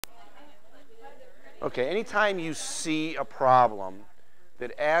Okay, anytime you see a problem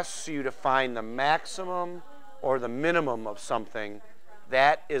that asks you to find the maximum or the minimum of something,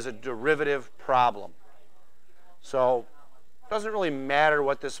 that is a derivative problem. So it doesn't really matter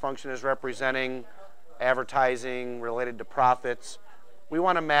what this function is representing, advertising, related to profits. We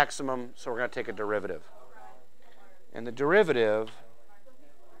want a maximum, so we're going to take a derivative. And the derivative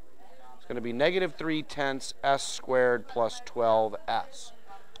is going to be negative 3/10 s squared plus 12s.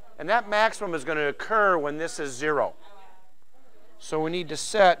 And that maximum is going to occur when this is 0. So we need to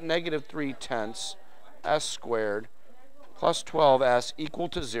set negative 3/10 s squared plus 12s equal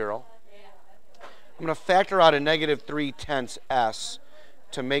to 0. I'm going to factor out a negative 3/10 s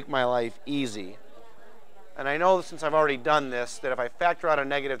to make my life easy. And I know since I've already done this that if I factor out a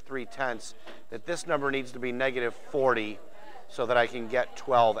negative 3/10, that this number needs to be negative 40 so that I can get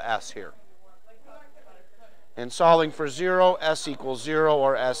 12s here. And solving for 0, s equals 0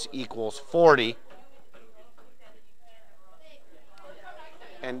 or s equals 40.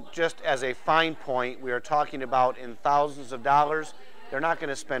 And just as a fine point, we are talking about in thousands of dollars. They're not going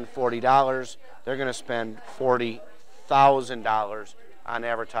to spend $40. They're going to spend $40,000 on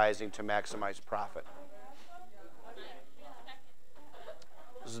advertising to maximize profit.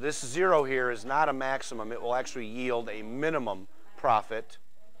 So this 0 here is not a maximum. It will actually yield a minimum profit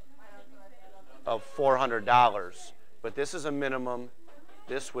of $400. But this is a minimum.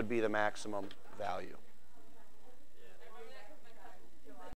 This would be the maximum value.